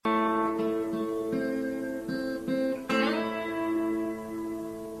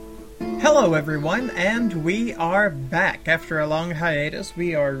Hello everyone, and we are back. After a long hiatus,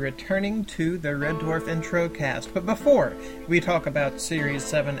 we are returning to the Red Dwarf intro cast. But before we talk about Series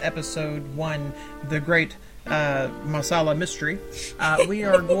 7, Episode 1, The Great Masala Mystery, we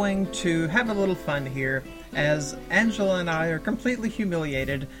are going to have a little fun here, as Angela and I are completely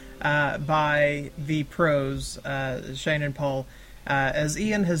humiliated by the pros, Shane and Paul, as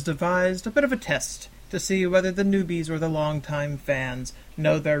Ian has devised a bit of a test to see whether the newbies or the longtime fans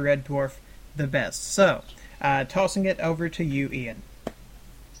know their Red Dwarf the best. So, tossing it over to you, Ian.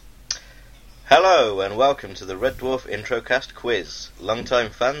 Hello, and welcome to the Red Dwarf Introcast quiz.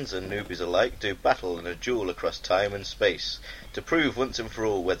 Longtime fans and newbies alike do battle in a duel across time and space to prove once and for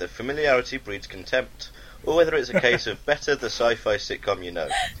all whether familiarity breeds contempt, or whether it's a case of better the sci-fi sitcom you know.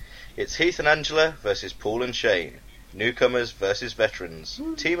 It's Heath and Angela versus Paul and Shane. Newcomers versus veterans.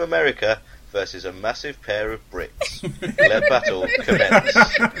 Team America versus a massive pair of Brits. Let battle commence.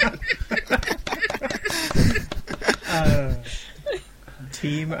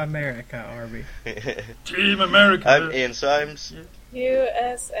 Team America, are we? Team America. I'm Ian Symes.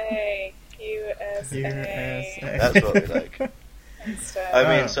 USA. That's what we like.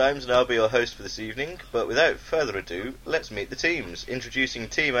 I'm Ian Symes and I'll be your host for this evening. But without further ado, let's meet the teams. Introducing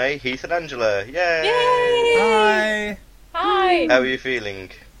Team A, Heath and Angela. Yay! Hi! Hi! How are you feeling?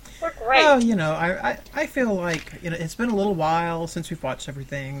 We're great. Oh, I feel like, it's been a little while since we've watched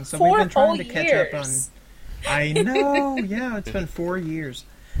everything, so 4 we've been trying to whole catch up on... years. I know, yeah, it's been 4 years.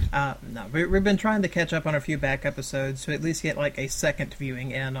 We've been trying to catch up on a few back episodes to at least get like a second viewing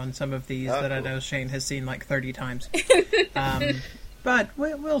in on some of these that cool. I know Shane has seen like 30 times. But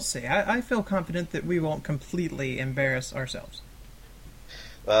we'll see. I feel confident that we won't completely embarrass ourselves.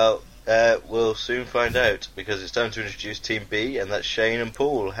 Well, we'll soon find out, because it's time to introduce Team B, and that's Shane and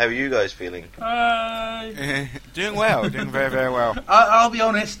Paul. How are you guys feeling? Doing well, doing very, very well. I'll be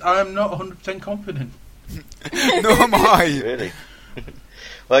honest, I'm not 100% confident. Nor am I. Really?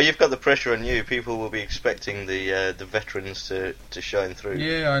 Well, you've got the pressure on you. People will be expecting the veterans to shine through.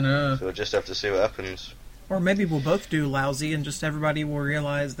 Yeah, I know. So we'll just have to see what happens. Or maybe we'll both do lousy, and just everybody will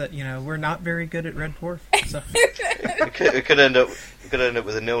realize that we're not very good at Red Dwarf. So. we could end up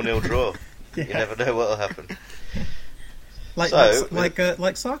with a 0-0 draw. Yeah. You never know what'll happen.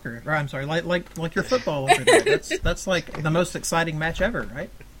 Like soccer, or I'm sorry, like your football over there. That's like the most exciting match ever, right?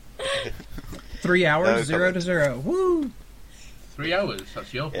 3 hours, No 0-0. Woo! 3 hours.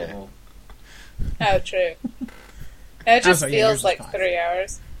 That's your football. Oh, true. It just yours feels is like 5. 3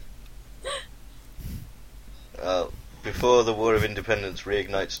 hours. Well, before the War of Independence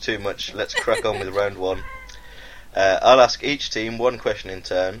reignites too much, let's crack on with round one. I'll ask each team one question in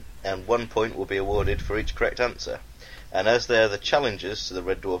turn, and 1 point will be awarded for each correct answer. And as they are the challengers to the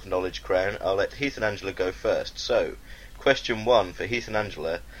Red Dwarf Knowledge Crown, I'll let Heath and Angela go first. So, question 1 for Heath and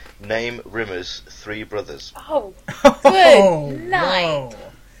Angela: name Rimmer's 3 brothers. Oh, Oh, good night.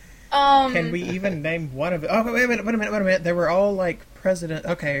 whoa. Can we even name one of it? Oh, wait a minute. They were all like president.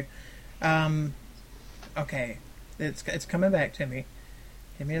 Okay. Okay. It's coming back to me.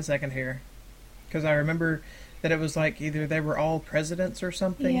 Give me a second here. Because I remember that it was like either they were all presidents or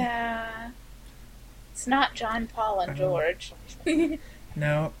something. Yeah. It's not John, Paul, and George.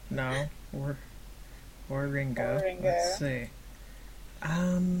 No. Or Ringo. Or Ringo. Let's see.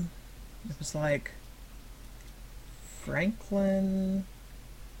 It was like Franklin,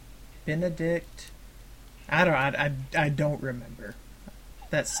 Benedict. I don't remember.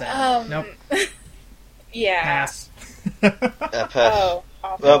 That's sad. Nope. Yeah. Pass. Pass. Oh,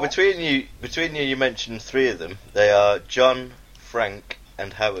 awful. Well, between you, you mentioned 3 of them. They are John, Frank,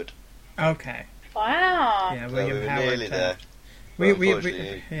 and Howard. Okay. Wow. Yeah, So William we were Howard. nearly there. We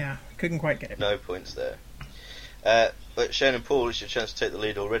Unfortunately, couldn't quite get it. no points there. But Shane and Paul, it's your chance to take the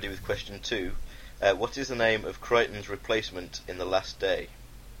lead already with question 2. What is the name of Crichton's replacement in The Last Day?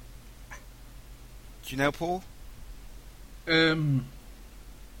 Do you know, Paul? Um,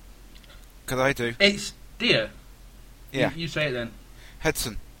 Because I do. it's Deer. Yeah. You say it then.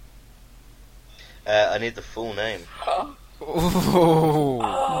 Hudson. I need the full name. Oh.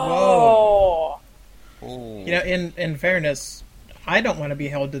 Oh. Oh. In fairness, I don't want to be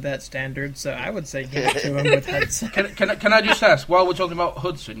held to that standard, so I would say give it to him with Hudson. Can I just ask, while we're talking about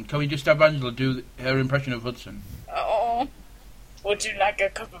Hudson, can we just have Angela do her impression of Hudson? Oh. Would you like a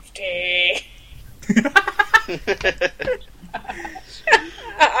cup of tea?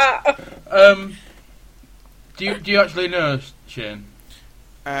 Do you actually know, Shane?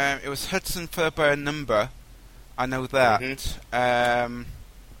 It was Hudson Furbo number. I know that. Mm-hmm.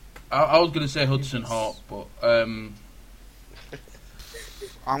 I was going to say Hudson Hawk, but I'm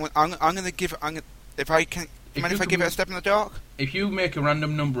going to give. If I can, Mind if I give it a step in the dark? If you make a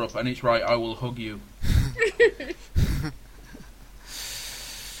random number up and it's right, I will hug you.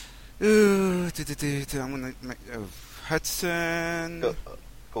 Ooh, I'm gonna make Hudson.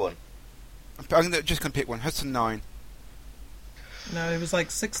 Go on. I'm just gonna pick one. Hudson 9. No, it was like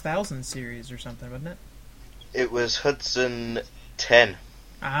 6,000 series or something, wasn't it? It was Hudson 10.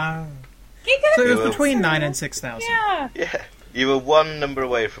 Ah. You got So it You was were- between 9 and 6,000. Yeah. Yeah. You were one number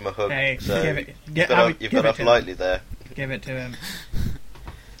away from a hug. Hey, so give it- you've get- got I'll- off, you've give got it off to him. lightly there. Give it to him.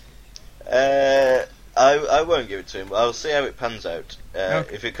 I won't give it to him. I'll see how it pans out.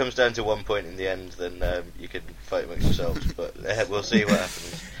 Okay. If it comes down to 1 point in the end, then you can fight amongst yourselves. But we'll see what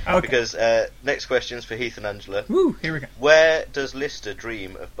happens. Okay. Because next question's for Heath and Angela. Woo, here we go. Where does Lister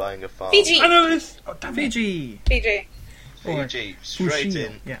dream of buying a farm? Fiji. I know this! Oh, damn it. Fiji. PJ. Or Fiji. Straight Fushio,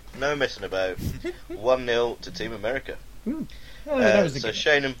 in. yeah. No messing about. 1-0 to Team America. Ooh. Oh, that was a So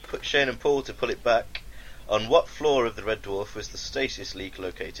good. Shane and Paul to pull it back. On what floor of the Red Dwarf was the stasis leak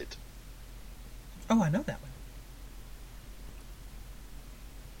located? Oh, I know that one.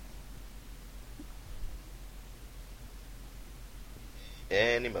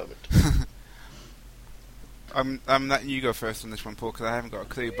 Any moment. I'm letting you go first on this one, Paul, because I haven't got a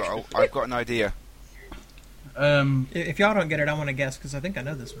clue, but I've got an idea. If y'all don't get it, I want to guess because I think I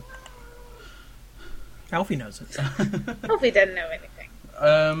know this one. Alfie knows it. Hope he doesn't know anything.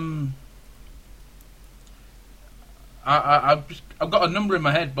 I've got a number in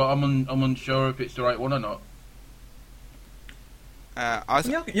my head, but I'm unsure if it's the right one or not.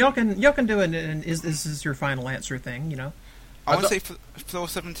 Y'all can do it. And is this is your final answer thing? You know. I want to say floor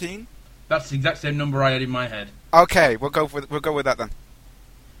 17. That's the exact same number I had in my head. Okay, we'll go with that then.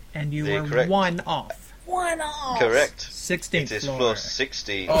 And you You're were correct. 1 off. 1 off. Correct. 16th It is floor. floor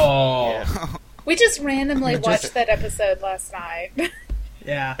 16. Oh, Yeah. We just randomly Just- watched that episode last night.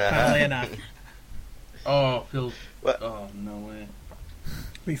 Yeah, funnily enough. oh, Phil. What? Oh, no way.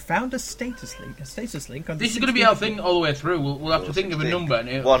 We found a status link. A status link on the This is going to be 16th our thing all the way through. We'll have to think of a 16. number. And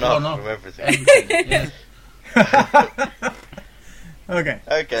it, One off from everything. Everything, yeah. Okay.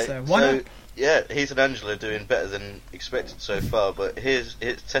 Okay, So, so, one up. yeah, Heath and Angela are doing better than expected so far, but here's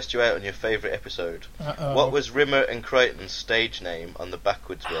test you out on your favourite episode. Uh-oh. What was Rimmer and Crichton's stage name on the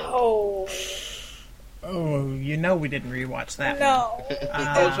Backwards World? Oh, Oh, you know we didn't rewatch that. no.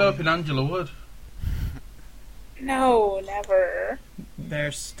 I was hoping Angela would. No, never.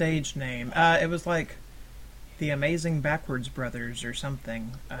 Their stage name. It was like the Amazing Backwards Brothers or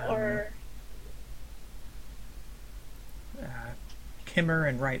something. Or Kimmer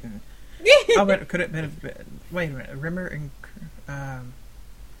and Wrighton. Oh, but could it have been? Wait a minute. Rimmer and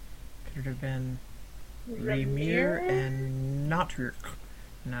could it have been Remir and Notruk?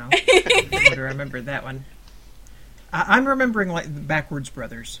 No, I would have remembered that one. I'm remembering like the Backwards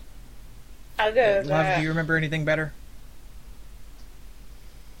Brothers. I'll go with Love, that. do you remember anything better?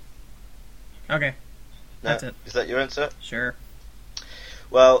 Okay, No? that's it. Is that your answer? Sure.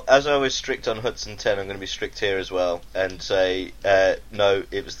 Well, as I was strict on Hudson 10, I'm going to be strict here as well and say, no,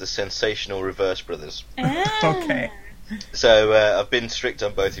 it was the Sensational Reverse Brothers. Ah. Okay. So I've been strict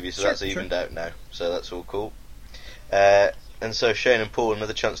on both of you, so Sure, that's evened sure. out now. So that's all cool. And so Shane and Paul,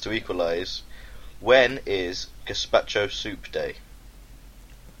 another chance to equalise. When is Gazpacho Soup Day?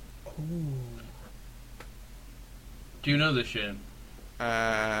 Ooh. Do you know this, Shane?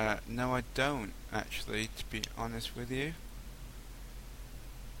 No, I don't, actually, to be honest with you.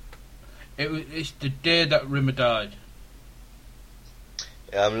 It's the day that Rimmer died.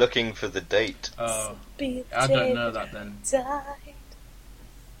 I'm looking for the date. Oh, Be I don't dead, know that then. died.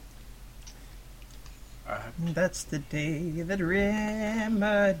 That's the day that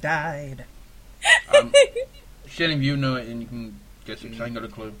Rimmer died. Shane, if you know it, and you can guess it, 'cause I ain't got a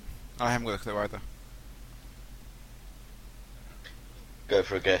clue. I haven't got a clue either. Go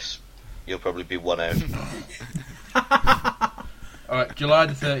for a guess. You'll probably be one out. Alright, July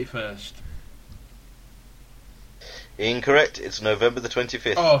the 31st. Incorrect. It's November the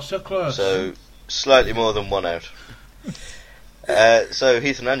 25th. Oh, so close. So slightly more than one out. So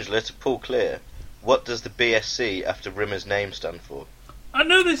Heath and Angela, to pull clear, what does the BSC after Rimmer's name stand for? I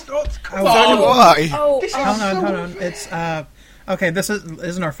know this. Oh, come Oh, on. Why? Oh, Hold on. It's okay. This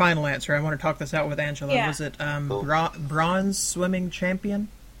isn't our final answer. I want to talk this out with Angela. Yeah. Was it Cool. bronze swimming champion?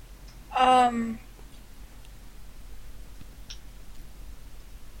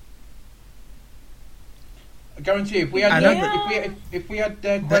 I guarantee if we had I know- if we had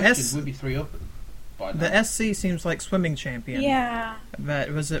The questions, S- we'd be 3 up by now. The SC seems like swimming champion. yeah.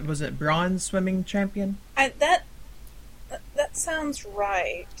 But was it bronze swimming champion? That sounds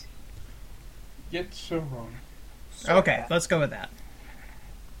right. Yet so wrong. Okay, let's go with that.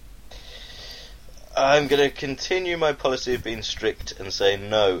 I'm going to continue my policy of being strict and say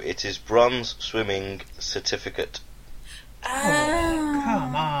no, it is bronze swimming certificate.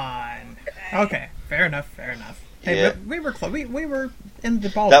 Come on. Okay, fair enough. Hey, Yeah. but we were close. We were in the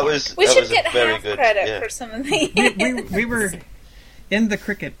ballpark. That was We that should was a get very half good. credit Yeah. for some of these. we were in the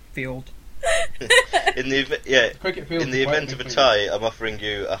cricket field. In the Cricket field in the is quite event of a big. tie, I'm offering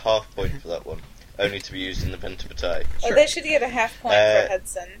you a half point for that one, only to be used in the event of a tie. Well, they should get a half point for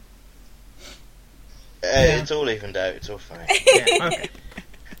Hudson. It's all evened out. It's all fine. Yeah,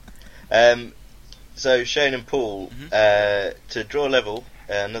 okay. So Shane and Paul, to draw level,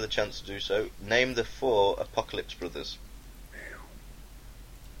 another chance to do so. Name the 4 Apocalypse Brothers.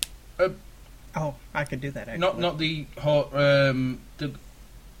 Oh, I could do that, actually. Not the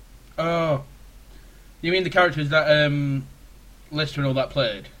oh, you mean the characters that Lister and all that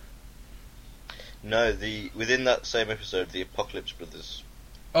played? No, within that same episode, the Apocalypse Brothers.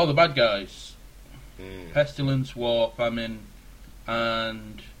 Oh, the bad guys. Mm. Pestilence, War, Famine,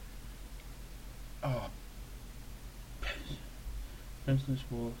 and Pestilence,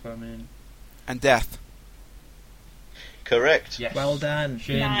 War, Famine. And death. Correct. Yes. Well done.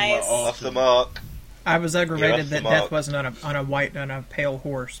 Shane, Nice. you are awesome. Off the mark. I was You're aggravated off the that mark. Death wasn't on a pale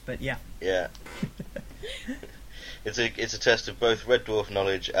horse, but yeah. Yeah. It's a test of both Red Dwarf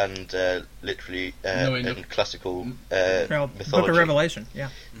knowledge and literally Knowing and classical Well, mythology. Book of Revelation, yeah.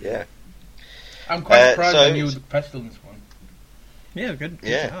 Yeah. I'm quite surprised so I knew it's- the Pestilence one. Yeah, good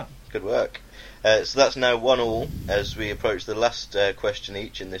Yeah. job. Good work. So that's now 1-1 as we approach the last question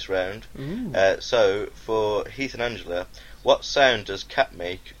each in this round. Ooh. So for Heath and Angela, what sound does Cat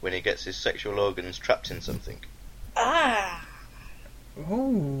make when he gets his sexual organs trapped in something? Ah.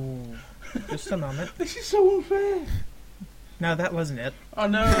 Ooh. Just a moment. This is so unfair. No, that wasn't it. Oh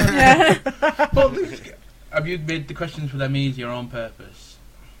no. Have you made the questions for them easier on purpose?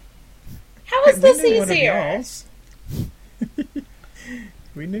 How is this we knew one of easier? y'all's.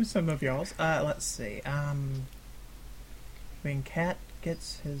 We knew some of y'all's. Let's see. When Cat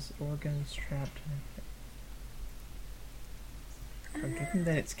gets his organs trapped in... Given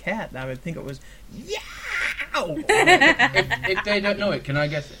that it's Cat, I would think it was... Yow! If they don't know it, can I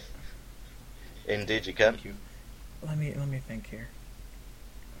guess it? Indeed you can. Thank you. Let me think here.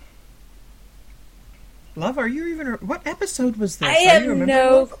 Love, are you even... What episode was this? I Are you have remember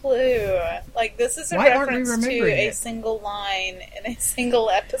no what? clue. Like, this is a Why aren't we reference to remembering a it? single line in a single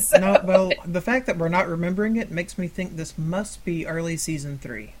episode. No, well, the fact that we're not remembering it makes me think this must be early season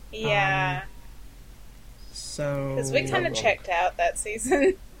 3. Yeah. So... Because we kind of checked out that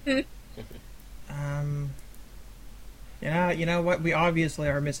season. You know what? We obviously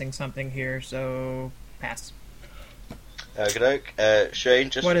are missing something here, so pass. Okey-doke. Shane,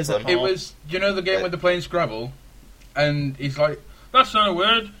 just What for is it, fun. Paul? It was, you know, the game where they're playing Scrabble, and he's like, "That's not a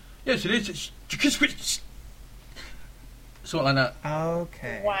word." Yes, it is. It's something like that.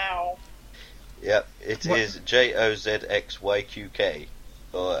 Okay. Wow. Yep, it What- is JOZXYQK,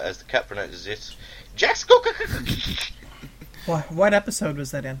 or as the cat pronounces it, Jaxco What episode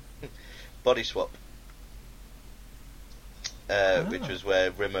was that in? Body Swap. Which was where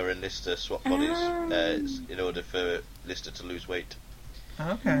Rimmer and Lister swap bodies in order for Lister to lose weight.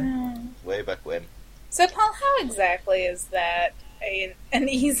 Okay. Way back when. So, Paul, how exactly is that an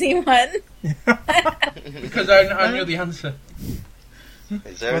easy one? Because I knew the answer.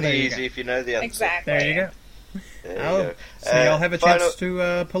 It's Well, only there you easy go. if you know the answer. Exactly. There you go. There you Oh, go. so y'all have a final- chance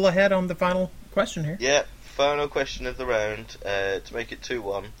to pull ahead on the final question here. Yeah, final question of the round, to make it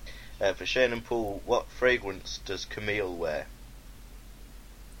 2-1. For Shane and Paul, what fragrance does Camille wear?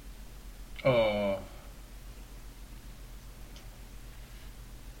 Oh,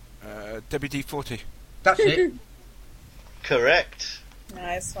 WD-40. that's it. Correct.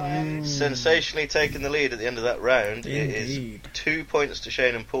 Nice one. Sensationally taking the lead at the end of that round. It Indeed. is 2 points to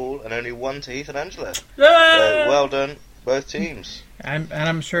Shane and Paul and only 1 to Heath and Angela. Yeah! Well done, both teams.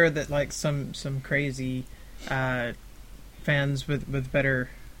 I'm sure that like some crazy fans with better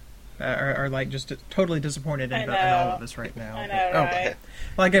are like just totally disappointed I in know. all of us right now. I know, Oh, right?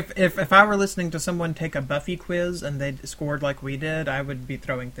 like if I were listening to someone take a Buffy quiz and they scored like we did, I would be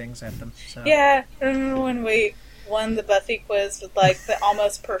throwing things at them. So. Yeah, remember when we won the Buffy quiz with, like, the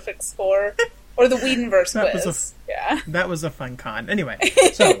almost perfect score? Or the Whedonverse That was quiz. Yeah. That was a fun con. Anyway,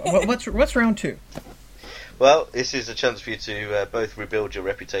 so what's round 2? Well, this is a chance for you to both rebuild your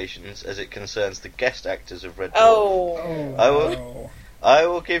reputations as it concerns the guest actors of Red Dwarf. Oh. I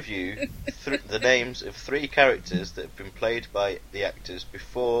will give you the names of 3 characters that have been played by the actors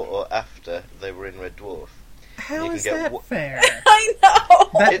before or after they were in Red Dwarf. How You is can get that fair? I know!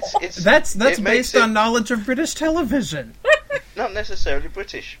 That's it makes based it on knowledge of British television. not necessarily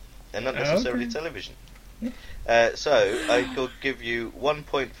British. and not necessarily Okay. television. So I could give you 1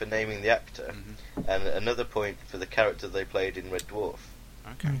 point for naming the actor, and another point for the character they played in Red Dwarf.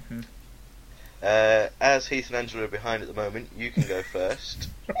 Okay. Mhm. As Heath and Angela are behind at the moment, you can go first.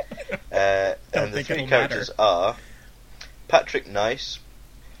 And the think 3 it'll characters are Patrick Nice,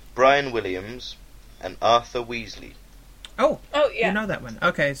 Brian Williams, and Arthur Weasley. Oh, Oh, yeah. you know that one.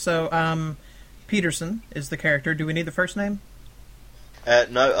 Okay, so Peterson is the character. Do we need the first name?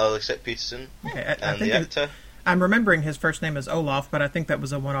 No, I'll accept Peterson. Okay, I And think the actor? I'm remembering his first name is Olaf, but I think that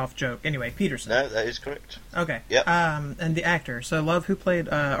was a one-off joke. Anyway, Peterson. No, that is correct. Okay. Yep. And the actor. So, Love, who played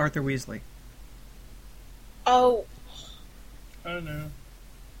Arthur Weasley? Oh, Oh no.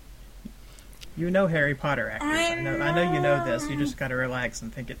 You know Harry Potter actors. I I know you know this. You just got to relax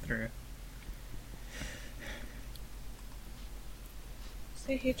and think it through.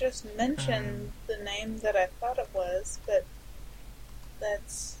 see, he just mentioned the name that I thought it was, but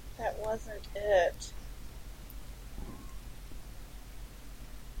that wasn't it.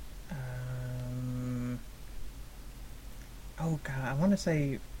 Oh God, I want to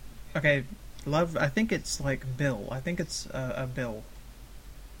say. Okay, Love. I think it's like Bill. I think it's a Bill.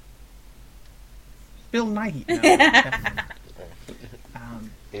 Bill Nighy. No, definitely.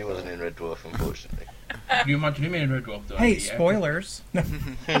 He wasn't in Red Dwarf, unfortunately. Can you imagine him in Red Dwarf though? Hey, Yeah. spoilers. No,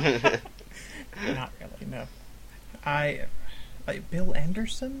 not really. No, Bill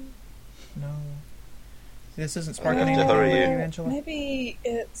Anderson. No, this isn't sparking I'll have to anything hurry with you. you, Angela. Maybe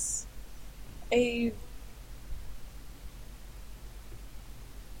it's a.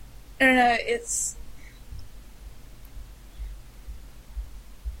 No, it's.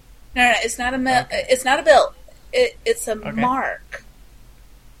 No, it's not a Okay. it's not a Bill. It's a Okay. Mark.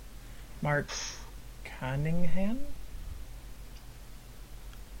 Mark Cunningham.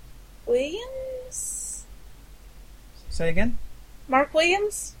 Williams? Say again. Mark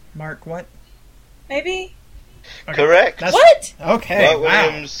Williams? Mark what? Maybe? Okay. Correct. That's- What? Okay. Mark wow.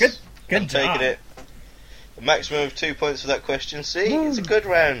 Williams. Good. Good I'm job. taking it. A maximum of 2 points for that question. See, it's a good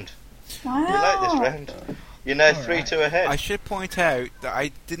round. Wow. You like this round? You're now All 3-2 right. ahead. I should point out that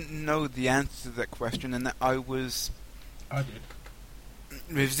I didn't know the answer to that question, and that I was I did.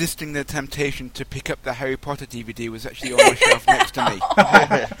 resisting the temptation to pick up the Harry Potter DVD. Was actually on the shelf next to me.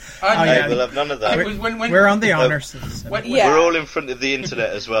 I Oh, did. yeah. We'll have none of that. It was when We're on the honor system. when- Yeah. We're all in front of the internet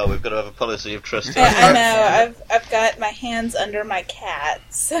as well. We've got to have a policy of trust. I know. I've got my hands under my cat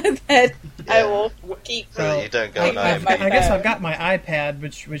so that I Yeah. will keep. So that you don't go I, on I, IMDb. I guess I've got my iPad,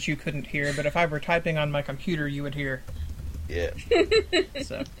 which you couldn't hear, but if I were typing on my computer, you would hear. Yeah,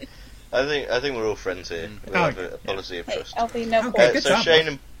 So I think we're all friends here. We'll Oh, have a policy of Hey, trust. Elfie, no Okay, points. good So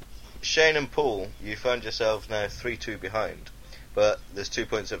job. Shane and Paul, you find yourselves now 3-2 behind, but there's 2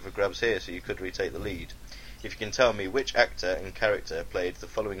 points up for grabs here, so you could retake the lead. If you can tell me which actor and character played the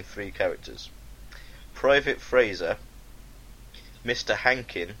following 3 characters: Private Fraser, Mr.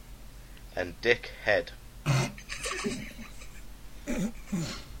 Hankin, and Dick Head.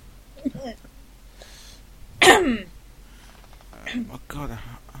 Oh God!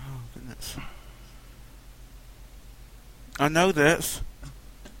 Oh goodness! I know this.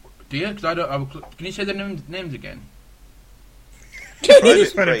 Do you? Because I don't. Can you say the names again? you Private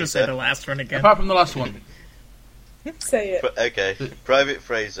just wanted to say the Fraser. last one again. Apart from the last one. Say it. Okay, Private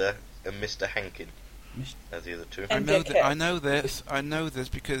Fraser and Mr. Hankin are the other 2. I And know Dickhead. I know this. I know this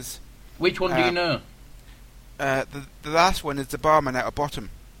because Which one do you know? the last one is the barman out of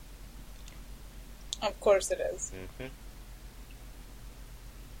Bottom. Of course it is. Mhm.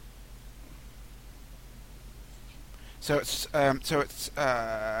 So it's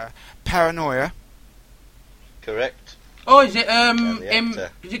Paranoia. Correct. Oh, is it And the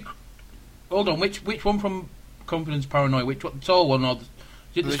actor. is it? Hold on. Which one from Confidence Paranoia? Which one? The tall one or is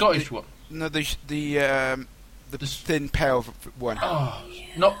it the The- Scottish one? No, the This- thin pale one. Oh,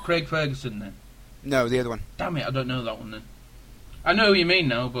 not Craig Ferguson then. No, the other one. Damn it! I don't know that one then. I know who you mean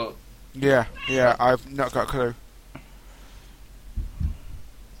now, but Yeah. I've not got a clue.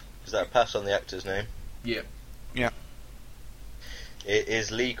 Is that a pass on the actor's name? yeah. It is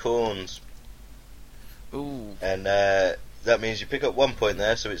Lee Corns. Ooh. And that means you pick up 1 point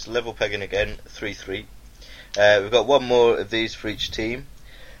there, so it's level pegging again, 3-3. We've got one more of these for each team,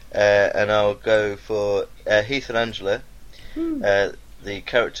 and I'll go for Heath and Angela. The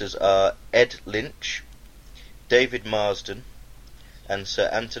characters are Ed Lynch, David Marsden, and Sir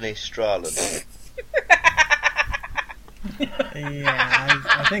Anthony Strallen. Yeah,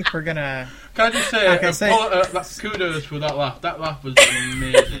 I think we're gonna. Can I just say, Okay, that kudos for that laugh. That laugh was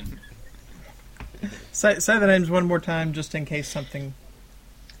amazing. Say the names one more time, just in case something.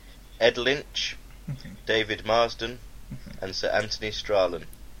 Ed Lynch, David Marsden, and Sir Anthony Strallen.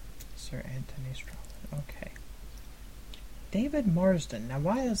 Sir Anthony Strauss. Okay. David Marsden. Now,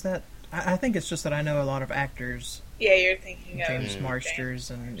 why is that? I think it's just that I know a lot of actors. Yeah, you're thinking of James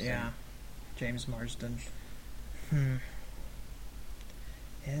Marsters and James Marsden.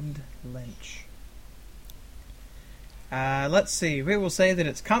 Ed Lynch. Let's see. We will say that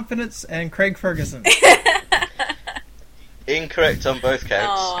it's Confidence and Craig Ferguson. Incorrect on both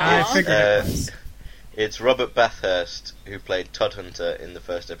counts. I figured it was. It's Robert Bathurst who played Todd Hunter in the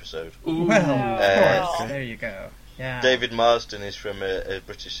first episode. Ooh. Well, of course. Oh. There you go. Yeah. David Marsden is from a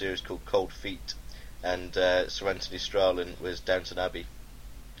British series called Cold Feet, and Sir Anthony Strauss was Downton Abbey.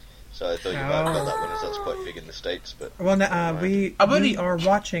 So I thought you might have got that one, as that's quite big in the States. But Well, we are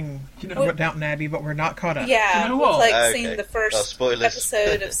watching Downton Abbey, but we're not caught up. Yeah, You know we've what? seen the first spoilers.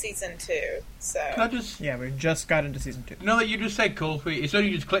 episode of season 2. So Can I just... Yeah, we just got into season 2. Now that you just said Cold Feet, it's only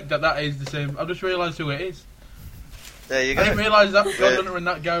you just clicked that is the same. I just realised who it is. there you go. I didn't realise that Todd Hunter and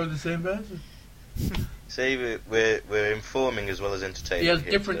that guy were the same person. See, we're informing as well as entertaining. He has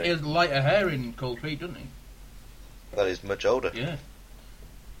here different, he today. has lighter hair in Cold Feet, doesn't he? Well, he's much older. Yeah.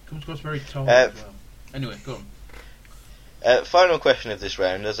 Comes across very tall Uh, as well. Anyway, go on. Final question of this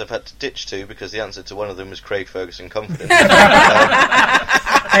round, as I've had to ditch two because the answer to one of them was Craig Ferguson Confidence.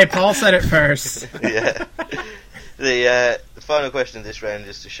 Hey, Paul said it first. Yeah. The final question of this round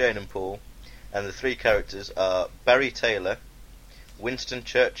is to Shane and Paul, and the three characters are Barry Taylor, Winston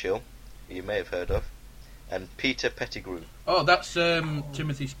Churchill, who you may have heard of, and Peter Pettigrew. Oh, that's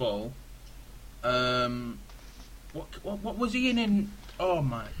Timothy Spall. What was he in? Oh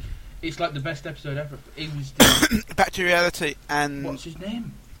my! It's like the best episode ever. He was. Back to Reality, and What's his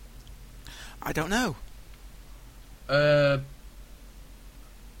name? I don't know.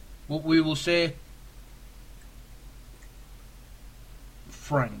 What we will say,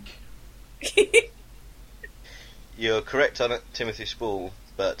 Frank. You're correct on it, Timothy Spall,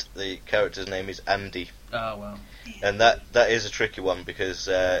 but the character's name is Andy. Oh well. And that is a tricky one because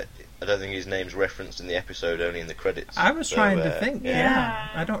I don't think his name's referenced in the episode, only in the credits. I was trying to think. yeah.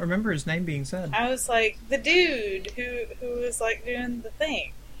 Yeah, I don't remember his name being said. I was like the dude who was like doing the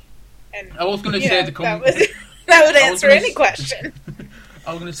thing, and I was going to you say know, the that would I was answer gonna any s- question.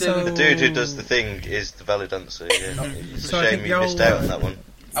 I was going to say So- The dude who does the thing is the valid answer. Yeah. It's So I a shame think you missed y'all, out on that one.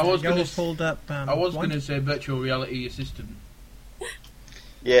 I was Y'all gonna pulled up. I was one? going to say virtual reality assistant.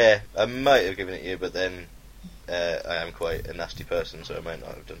 Yeah, I might have given it you, but then I am quite a nasty person, so I might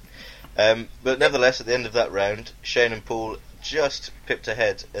not have done. But nevertheless, at the end of that round, Shane and Paul just pipped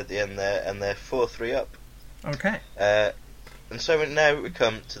ahead at the end there, and they're 4-3 up. Okay. And so now we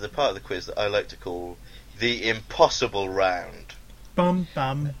come to the part of the quiz that I like to call the impossible round. Bum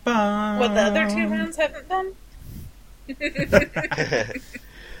bum bum. What the other 2 rounds haven't done.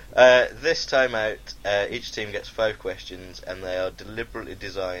 This time out, each team gets 5 questions, and they are deliberately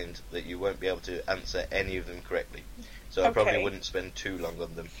designed that you won't be able to answer any of them correctly. So I probably Okay. wouldn't spend too long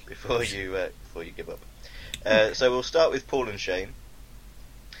on them before you give up. So we'll start with Paul and Shane.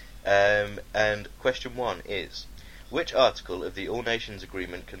 And question 1 is: which article of the All Nations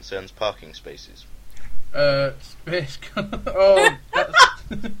Agreement concerns parking spaces? Space. Oh, that's.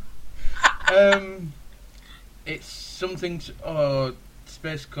 It's something.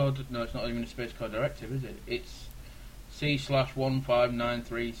 Space code. No, it's not even a space code directive, is it? It's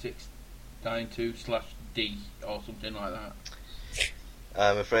C/1593692/D or something like that.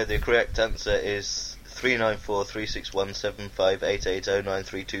 I'm afraid the correct answer is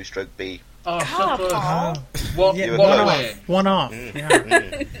 394361758809322/B. Oh, so God, close. Paul. What? You were What close. away? One off.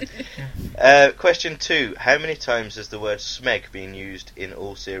 Mm, Yeah. Question 2: how many times has the word smeg been used in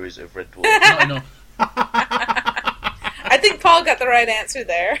all series of Red Dwarf? Not enough. I think Paul got the right answer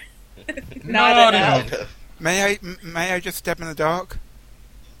there. Not Not enough. enough. May I just step in the dark?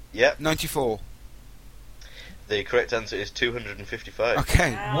 Yep, 94. the correct answer is 255.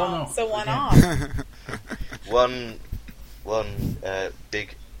 Okay. Wow. One off. So one Okay. off. One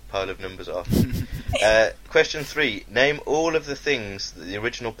big pile of numbers off. Question 3: name all of the things that the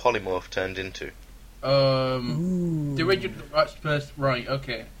original polymorph turned into. Ooh. The original. First, right.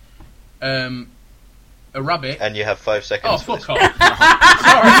 Okay. A rabbit. And you have 5 seconds. Oh, for fuck this. off.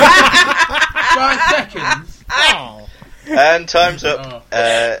 Sorry. 5 seconds. Oh. And time's up.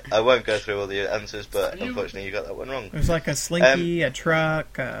 Oh. I won't go through all the answers, but You- unfortunately you got that one wrong. It was like a slinky, a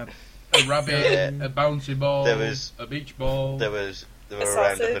truck. A rabbit, Yeah. a bouncy ball, There was- a beach ball. There were A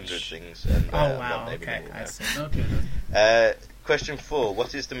around sausage. 100 things. And, Oh I'm wow. not naming Okay, them all I now. see. Okay, then. Question 4: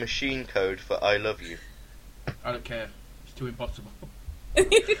 what is the machine code for I love you? I don't care. It's too impossible.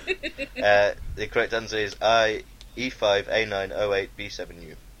 The correct answer is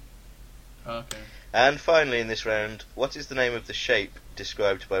E5A908B7U. Okay. And finally, in this round, what is the name of the shape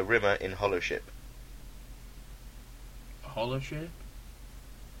described by Rimmer in Hollow Ship? Hollow shape?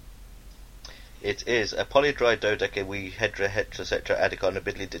 It is a polydrydodecahedra heterocetra adicon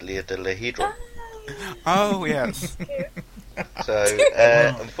abidly diddly. Oh, yes. So,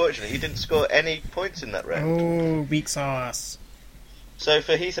 unfortunately, you didn't score any points in that round. Oh, weak sauce. So,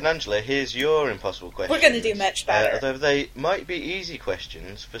 for Heath and Angela, here's your impossible question. We're going to do much better. Although they might be easy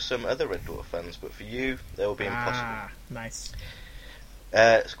questions for some other Red Dwarf fans, but for you, they will be impossible. Ah, nice.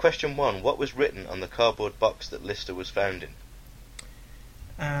 Question 1. What was written on the cardboard box that Lister was found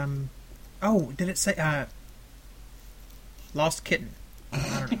in? Oh, did it say, lost kitten?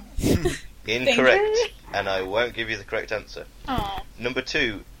 I don't know. Incorrect. And I won't give you the correct answer. Oh. Number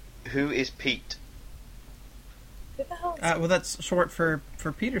 2. Who is Pete? Who the hell is Well, that's short for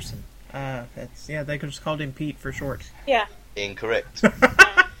Peterson. They could just called him Pete for short. Yeah. Incorrect.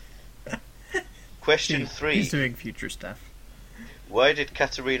 Question 3. He's doing future stuff. Why did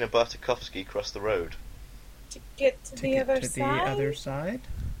Katerina Bartokowski cross the road? To get to the other side?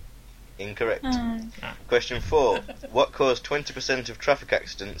 Incorrect. Hmm. Question 4. What caused 20% of traffic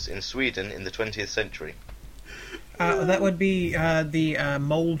accidents in Sweden in the 20th century? That would be the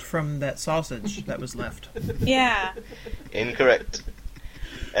mold from that sausage that was left. Yeah. Incorrect.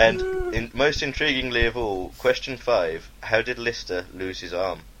 And most intriguingly of all, question 5. How did Lister lose his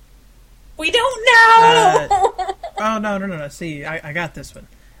arm? We don't know! Oh, no. See, I got this one.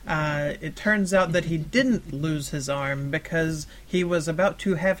 It turns out that he didn't lose his arm because he was about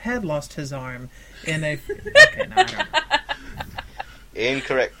to have had lost his arm in a... Okay, no, I don't know.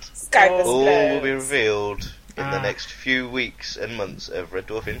 Incorrect. Skype is All will be closed. revealed in the next few weeks and months of Red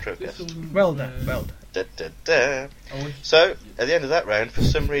Dwarf Introcast. Well done. Da, da, da. So, at the end of that round, for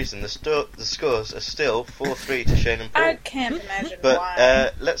some reason, the scores are still 4-3 to Shane and Paul. I can't imagine But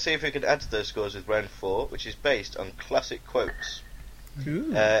why. let's see if we can add to those scores with round 4, which is based on classic quotes.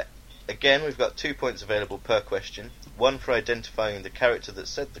 Ooh. Again, we've got 2 points available per question. 1 for identifying the character that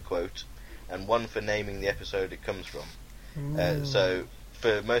said the quote, and 1 for naming the episode it comes from. So,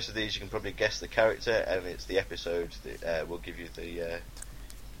 for most of these, you can probably guess the character, and it's the episode that will give you the...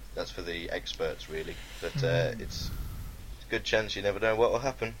 that's for the experts, really. But it's a good chance you never know what will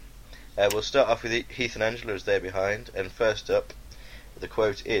happen. We'll start off with Heath and Angela as they're behind, and first up, the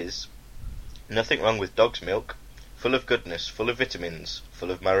quote is, "Nothing wrong with dog's milk. Full of goodness, full of vitamins, full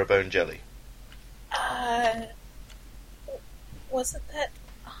of marrowbone jelly." Wasn't that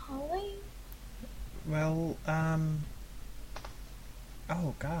Holly? Well,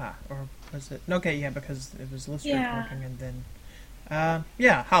 oh, God. Or was it... Okay, yeah, because it was Lister talking and then...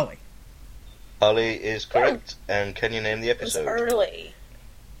 yeah, Holly. Holly is correct, and can you name the It was episode? early.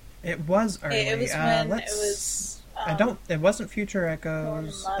 It was early. It was when it let's... was... It wasn't Future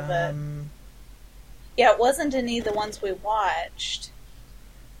Echoes. Love it. Yeah, it wasn't any of the ones we watched.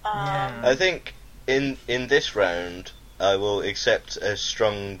 Yeah. I think in this round, I will accept a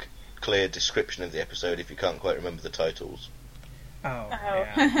strong, clear description of the episode if you can't quite remember the titles. Oh,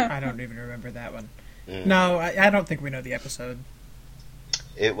 yeah. I don't even remember that one. Mm. No, I don't think we know the episode.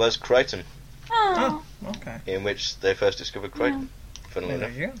 It was Crichton, Oh. Okay. in which they first discovered Crichton, funnily Well,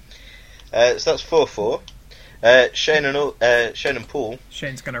 enough. there you go. So that's 4-4. Shane and Paul,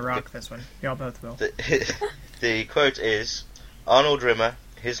 Shane's gonna rock this one. Y'all both will. the quote is, "Arnold Rimmer,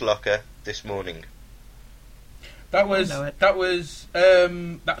 his locker, this morning." That was I know it.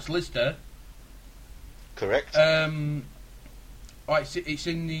 that's Lister. Correct? It's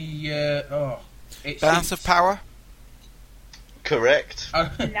in the it's Balance of Power? Correct.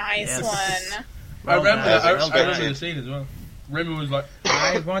 Nice Yes. one. I remember As I expected. remember the scene as well. Rimmer was like,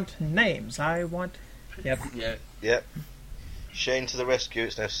 I want names. I want... Yep. yeah. Yep. Shane to the rescue,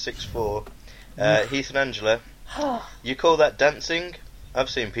 it's now 6-4. Heath and Angela, you call that dancing? I've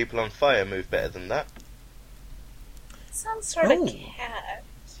seen people on fire move better than that. Sounds sort Oh. of cat.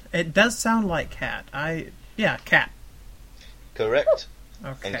 It does sound like cat. Yeah, cat. Correct.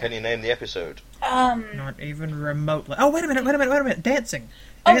 Okay. And can you name the episode? Not even remotely. Oh, wait a minute. Dancing.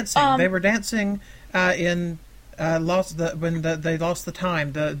 Oh, Dancing. They were dancing in they lost the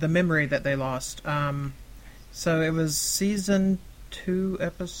time, the memory that they lost. So it was season 2,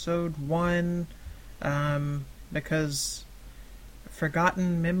 episode 1, because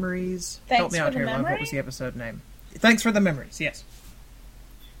Forgotten Memories. Help Thanks me for out the here, love. What memory? was the episode name? Thanks for the memories. Yes.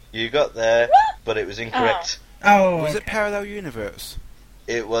 You got there, but it was incorrect. Oh, Was it okay. Parallel Universe?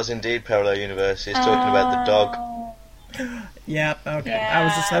 It was indeed Parallel Universe. It's talking about the dog. Oh. Yep. Okay. Yeah.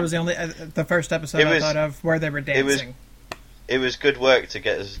 That was the only the first episode It I was- thought of where they were it was- dancing. It was good work to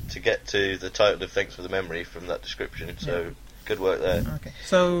get to the title of Thanks for the Memory from that description. So good work there. Okay.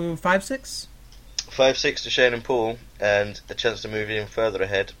 So 5-6. 5-6 to Shane and Paul, and a chance to move even further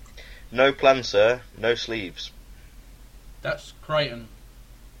ahead. No plan, sir. No sleeves. That's Crichton.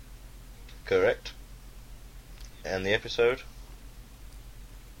 Correct. And the episode?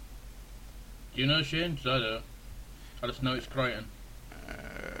 Do you know, Shane? 'Cause I don't. I just know it's Crichton. I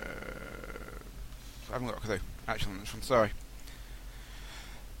haven't got a clue. Actually, on this one, sorry.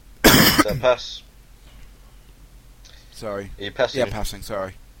 Does that pass? Sorry. Are you passing? Yeah, passing,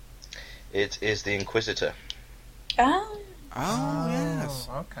 sorry. It is the Inquisitor. Oh. Oh, yes.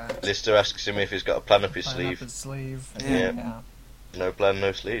 Okay. Lister asks him if he's got a plan up his Line sleeve. up his sleeve. Yeah. No plan,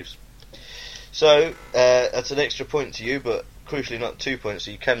 no sleeves. So, that's an extra point to you, but crucially not 2 points,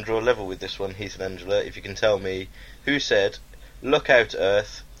 so you can draw level with this one, Heath and Angela, if you can tell me who said, "Look out,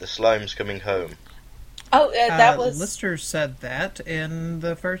 Earth, the slime's coming home." Oh, that was Lister said that in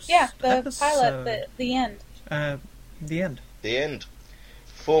the first the episode. pilot, the end. The end. The end.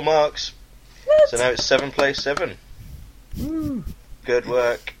 4 marks. So now it's 7 plays 7. Woo. Good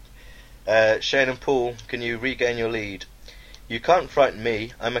work. Shane and Paul, can you regain your lead? You can't frighten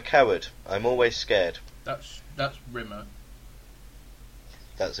me. I'm a coward. I'm always scared. That's Rimmer.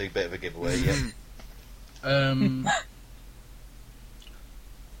 That's a bit of a giveaway, yeah.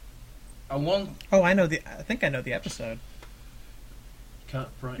 I want. Oh, I think I know the episode. Can't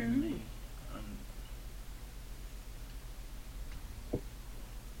frighten me.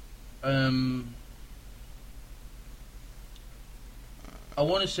 I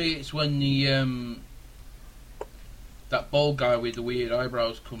want to say it's when the that bald guy with the weird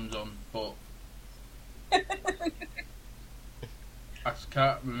eyebrows comes on, but I just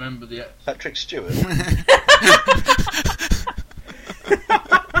can't remember the. Patrick Stewart.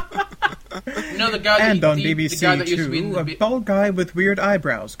 You know the guy that And on the BBC guy that used to be in Two, the a bald guy with weird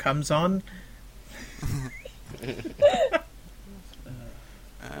eyebrows comes on.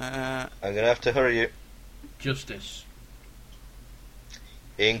 I'm going to have to hurry you. Justice.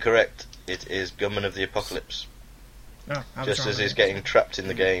 Incorrect. It is Gunman of the Apocalypse. Oh, I was Just wrong as he's again. getting trapped in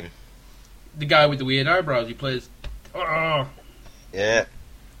the game. The guy with the weird eyebrows. He plays. Oh, Yeah.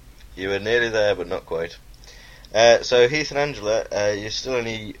 You were nearly there, but not quite. So Heath and Angela,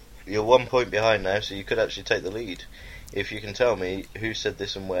 you're 1 point behind now, so you could actually take the lead. If you can tell me who said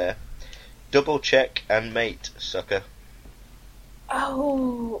this and where. Double check and mate, sucker.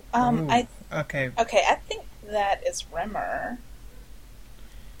 Oh, Ooh, okay, okay. I think that is Rimmer.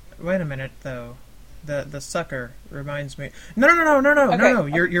 Wait a minute, though. The sucker reminds me. No. Okay.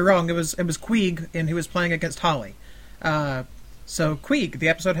 You're wrong. It was Queeg, and he was playing against Holly. So Queeg. The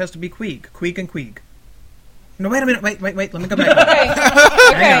episode has to be Queeg. Queeg and Queeg. No, wait a minute. Wait. Let me go back.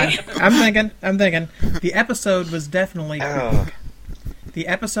 Okay. Hang on. I'm thinking. The episode was definitely Queeg. Oh. The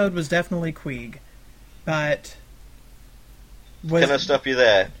episode was definitely Queeg, but Can I stop you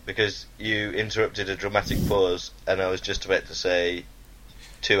there? Because you interrupted a dramatic pause, and I was just about to say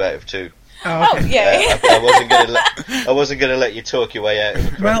 2 out of 2. Oh, okay. Yay. I wasn't going to let you talk your way out of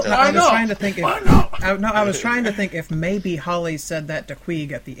the Well, correct I answer. was trying to think if Why not? I was trying to think if maybe Holly said that to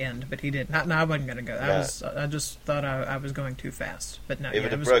Queeg at the end, but he didn't. No, I wasn't going to go. I just thought I was going too fast. But no, It yeah,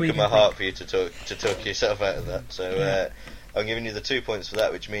 would have was broken Queeg my and heart Queeg. for you to talk yourself out of that. So I'm giving you the 2 points for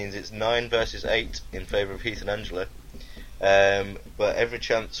that, which means it's 9 versus 8 in favour of Heath and Angela. But every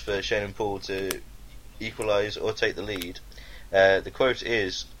chance for Shane and Paul to equalise or take the lead. The quote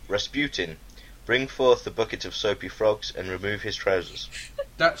is, Rasputin, bring forth the bucket of soapy frogs and remove his trousers.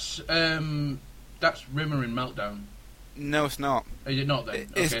 that's Rimmer in Meltdown. No, it's not. Is it not then?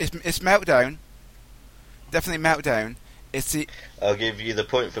 It's, Okay. it's Meltdown. Definitely Meltdown. It's the I'll give you the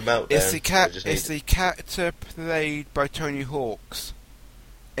point for Meltdown. it's the I just need- it's the character played by Tony Hawks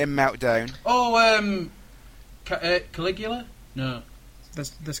in Meltdown. Oh, Caligula? No. The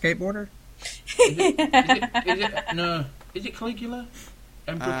skateboarder. Is it? No. Is it Caligula?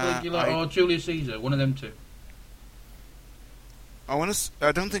 Emperor Caligula or Julius Caesar? One of them two. I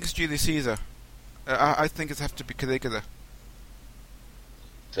don't think it's Julius Caesar. I think it has to be Caligula.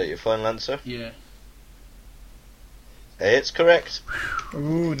 Is that your final answer? Yeah. It's correct.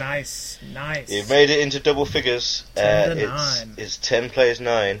 Ooh, nice. You've made it into double figures. 10 to It's 9. it's 10 plays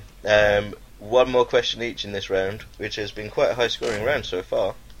 9. One more question each in this round, which has been quite a high scoring round so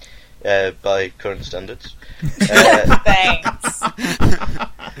far, by current standards. Thanks.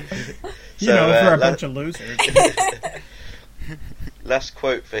 You know, for a la- bunch of losers. last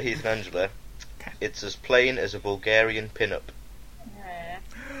quote for Heath and Angela. It's as plain as a Bulgarian pin-up.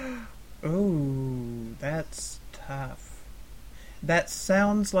 Ooh, that's tough. That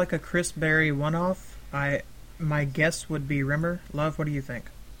sounds like a Chris Berry one-off. My guess would be Rimmer. Love, what do you think?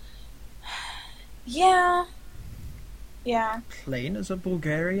 Yeah. Plain as a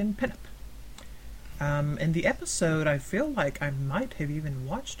Bulgarian pinup. In the episode, I feel like I might have even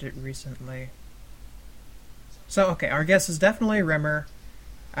watched it recently. So, okay, our guess is definitely Rimmer.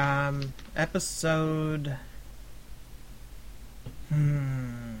 Episode...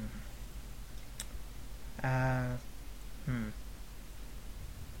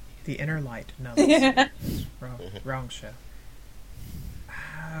 The Inner Light. No, that's wrong show.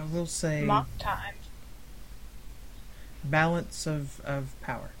 We'll say... Mock time. Balance of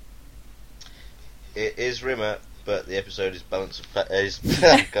Power. It is Rimmer, but the episode is Balance of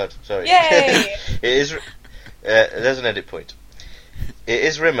God, sorry. Yay! It is... there's an edit point. It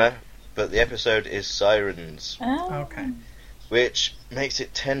is Rimmer, but the episode is Sirens, Oh. Okay. which makes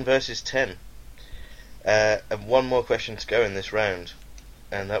it 10 versus 10. And one more question to go in this round,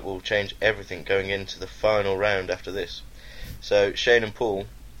 and that will change everything going into the final round after this. So, Shane and Paul,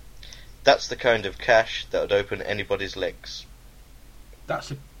 that's the kind of cash that would open anybody's legs.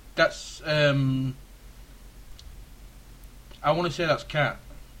 That's I want to say that's cat.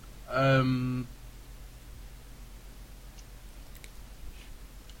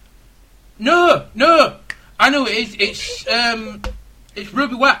 No, I know it is. It's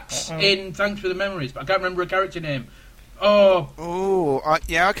Ruby Wax in Thanks for the Memories, but I can't remember her character name. Oh,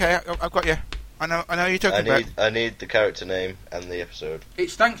 yeah, okay, I've got you. I know who you're talking about. I need the character name and the episode.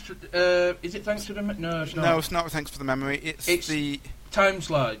 it's Thanks for. Is it Thanks for the? No, it's not. No, it's not Thanks for the Memory. It's the... Time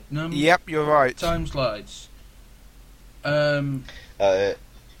Slide. No. Yep, you're right. Time Slides. I'll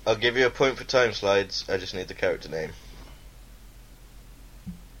give you a point for time slides. I just need the character name.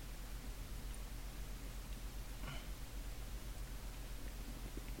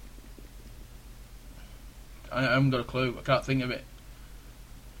 I haven't got a clue. I can't think of it.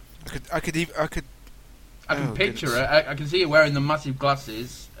 I could. I can Oh, picture goodness. her. I can see her wearing the massive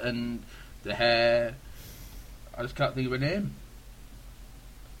glasses and the hair. I just can't think of her name.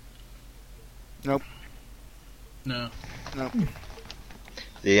 Nope. No.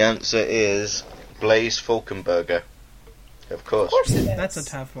 The answer is Blaise Falkenberger. Of course. Of course it is. That's a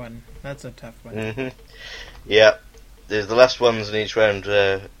tough one. Yeah. There's the last ones in each round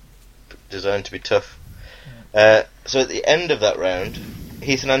designed to be tough. So at the end of that round,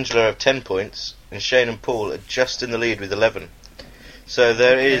 Heath and Angela have 10 points, and Shane and Paul are just in the lead with 11. So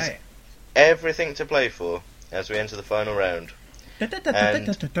there is Okay. everything to play for as we enter the final round. Thank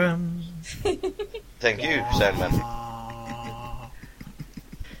you, Sandman.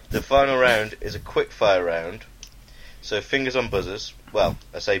 The final round is a quick fire round, so fingers on buzzers. Well,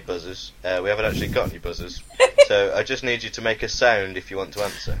 I say buzzers. We haven't actually got any buzzers, so I just need you to make a sound if you want to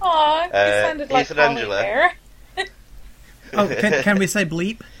answer. Aw, you sounded like Heath and Holly Angela. there. Oh, can we say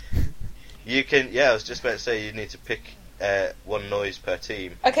bleep? You can. Yeah, I was just about to say you need to pick one noise per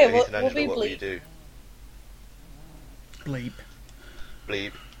team. Okay, So Heath and we'll Angela, be what will you bleep. do? Bleep.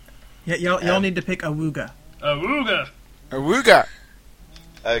 Bleep. Yeah, y'all need to pick Awooga. Awooga. Awooga!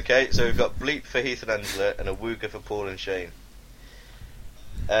 Okay, so we've got bleep for Heath and Angela and a wooga for Paul and Shane.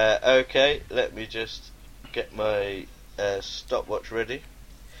 Okay, let me just get my stopwatch ready.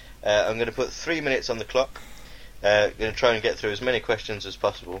 I'm going to put 3 minutes on the clock. Going to try and get through as many questions as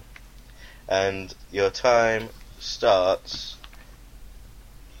possible. And your time starts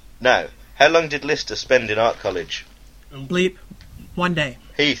now. How long did Lister spend in art college? Bleep. 1 day.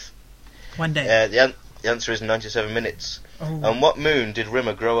 Heath. 1 day. The answer is 97 minutes. Oh. On what moon did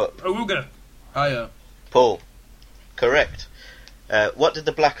Rimmer grow up? Awooga. Hiya. Paul. Correct. What did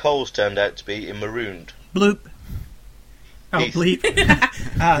the black holes turn out to be in Marooned? Bloop. Oh, Heath. bleep.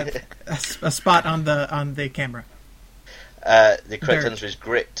 A spot on the camera. The correct There. answer is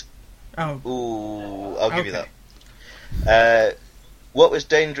grit. Oh, Ooh, I'll give you Okay. that. What was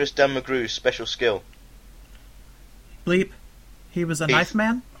Dangerous Dan McGrew's special skill? bleep. He was a Heath. knife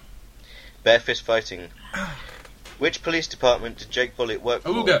man? Bare fist fighting. Which police department did Jake Bullitt work for?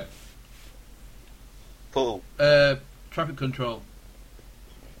 Awooga. Paul. Traffic control.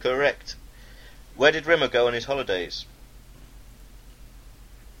 Correct. Where did Rimmer go on his holidays?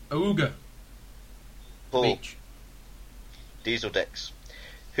 Awooga. Paul. Beach. Diesel decks.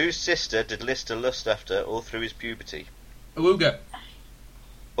 Whose sister did Lister lust after all through his puberty? Awooga.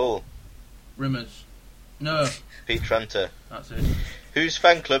 Paul. Rimmers. No, Pete Tranter. that's it. Whose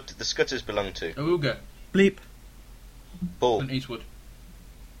fan club did the Scutters belong to? Awooga. Bleep. Paul. Clint Eastwood.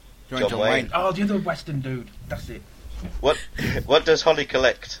 John Wayne. Oh, the other Western dude. That's it. What does Holly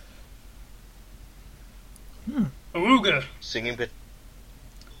collect? Awooga. Singing pit.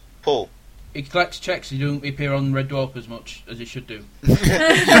 Paul. He collects checks. He don't appear on Red Dwarf as much as he should do.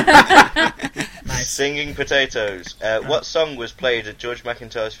 Nice. Singing potatoes. What song was played at George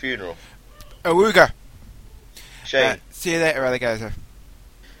McIntyre's funeral? Awooga! Shane. See you later, alligator.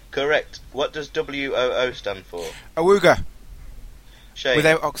 Correct. What does WOO stand for? Awooga, Shane.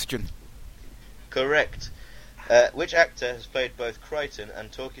 without oxygen. Correct. Which actor has played both Crichton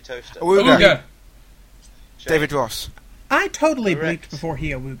and Talkie Toaster? Awooga, Awooga. Shane. David Ross. I totally Correct. bleeped before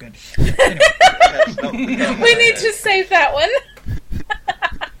he awoogaed. Anyway, Let's not forget We that. need to save that one.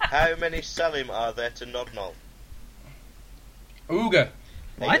 How many Salim are there to Nodnol? Awooga.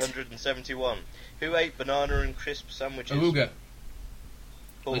 What? 871. Who ate banana and crisp sandwiches? Awooga.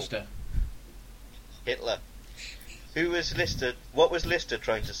 Paul. Lister. Hitler. Who was Lister? What was Lister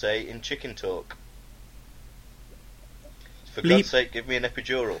trying to say in Chicken Talk? For Bleep. God's sake, give me an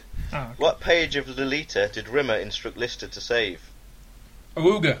epidural. oh, okay. What page of Lolita did Rimmer instruct Lister to save?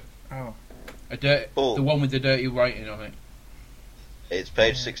 Awooga. Oh. Paul. The one with the dirty writing on it. It's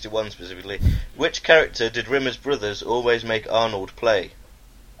page 61 specifically. Which character did Rimmer's brothers always make Arnold play?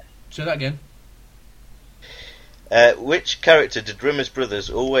 Say that again. Which character did Rimmer's brothers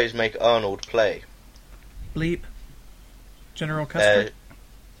always make Arnold play? Bleep. General Custer.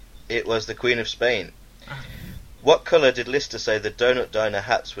 It was the Queen of Spain. Ah. What colour did Lister say the Donut Diner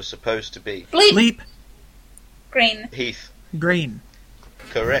hats were supposed to be? Bleep. Bleep. Green. Heath. Green.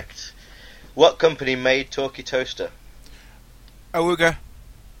 Correct. What company made Talkie Toaster? Awooga,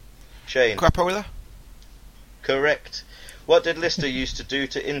 Shane. Crapola. Correct. What did Lister used to do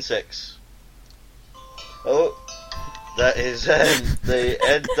to insects? Oh, that is the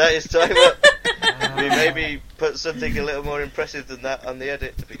end. That is time up. We maybe put something a little more impressive than that on the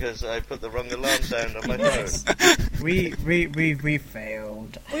edit because I put the wrong alarm sound on my phone. We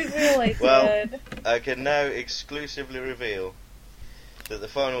failed. We really Well- did. I can now exclusively reveal that the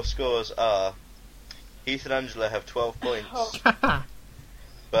final scores are Heath and Angela have 12 points, Oh.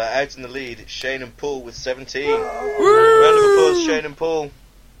 but out in the lead it's Shane and Paul with 17. Round of applause, Shane and Paul.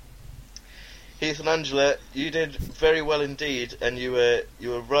 Heath and Angela, you did very well indeed, and you were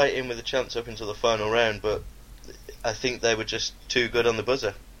right in with a chance up until the final round, but I think they were just too good on the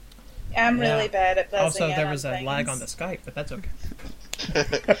buzzer. I'm Yeah. really bad at buzzing Also, in there on was a things. lag on the Skype, but that's okay.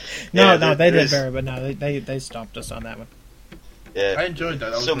 Yeah, No, they there did is- better, but no, they stopped us on that one. Yeah, I enjoyed that.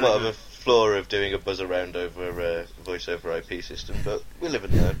 That was somewhat of really a flaw of doing a buzzer round over voice over IP system, but we live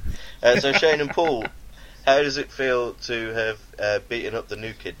and learn. So Shane and Paul, how does it feel to have beaten up the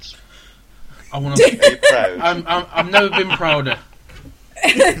new kids? I want to. Are you proud? I've never been prouder.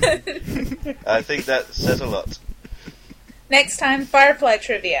 I think that says a lot. Next time, Firefly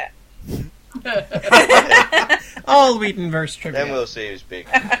trivia. All Wheatonverse trivia. Then we'll see who's big.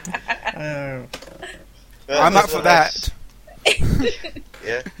 Oh. Well, I'm up for that's- that.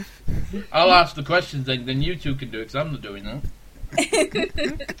 Yeah. I'll ask the questions, then you two can do it because I'm not doing that.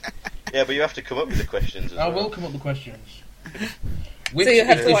 Yeah, but you have to come up with the questions as I well. will come up with questions. Which you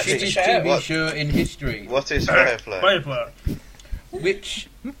have is to the watch the shittest show. TV What? show in history? What is Firefly? Firefly. Which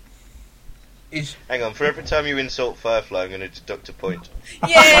is Hang on, for every time you insult Firefly, I'm going to deduct a point.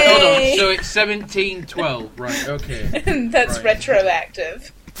 hold on. Yay! So it's 1712, right? Okay. That's Right.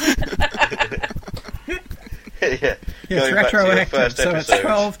 retroactive. Yeah. It's Going back to your retroactive, first so it's episode.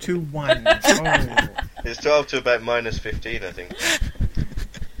 12 to 1. Oh. It's 12 to about minus 15, I think.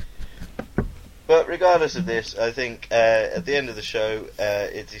 But regardless of this, I think at the end of the show,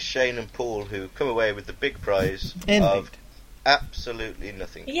 it is Shane and Paul who come away with the big prize Indeed. of absolutely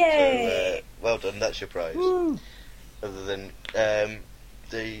nothing. Yay! So, well done, that's your prize. Woo. Other than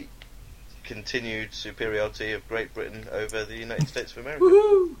the continued superiority of Great Britain over the United States of America.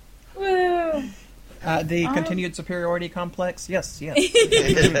 Woohoo! Woo! The Um. continued superiority complex? Yes.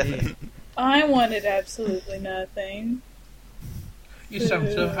 Indeed. I wanted absolutely nothing. You sound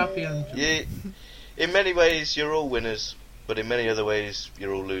so happy, Angela. You, in many ways, you're all winners, but in many other ways,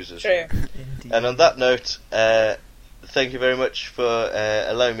 you're all losers. True. Indeed. And on that note, thank you very much for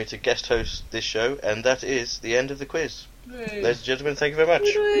allowing me to guest host this show, and that is the end of the quiz. Yay. Ladies and gentlemen, thank you very much.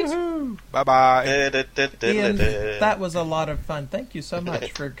 Woohoo. Bye bye. Ian, that was a lot of fun. Thank you so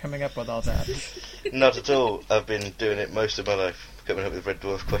much for coming up with all that. Not at all. I've been doing it most of my life, coming up with Red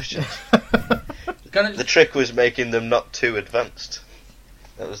Dwarf questions. Can I The trick was making them not too advanced.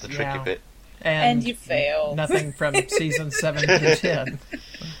 That was the tricky Yeah. bit. And you failed. Nothing from season 7 to 10.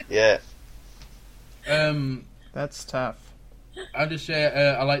 Yeah. That's tough. I'll just say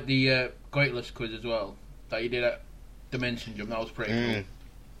I like the Goitless quiz as well that you did at Dimension Jump. That was pretty Mm.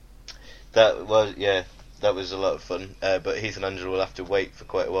 That was a lot of fun. But Heath and Angela will have to wait for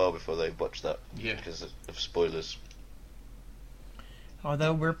quite a while before they watch that cool. Yeah. because of spoilers.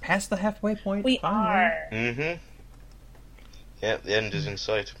 Although we're past the halfway point. We finally. are. Mm-hmm. Yeah, the end is in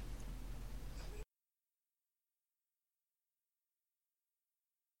sight.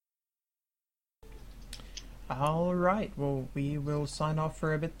 All right. Well, we will sign off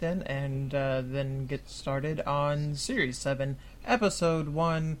for a bit then, and then get started on Series 7, Episode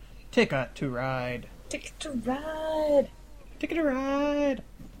 1, Ticket to Ride. Ticket to Ride. Ticket to Ride.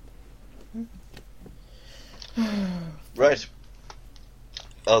 Right.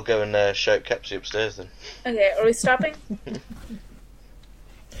 I'll go and shout Capsy upstairs then. Okay, are we stopping?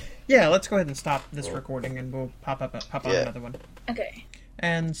 Yeah, let's go ahead and stop this recording, and we'll pop on another one. Okay.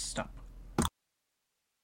 And stop.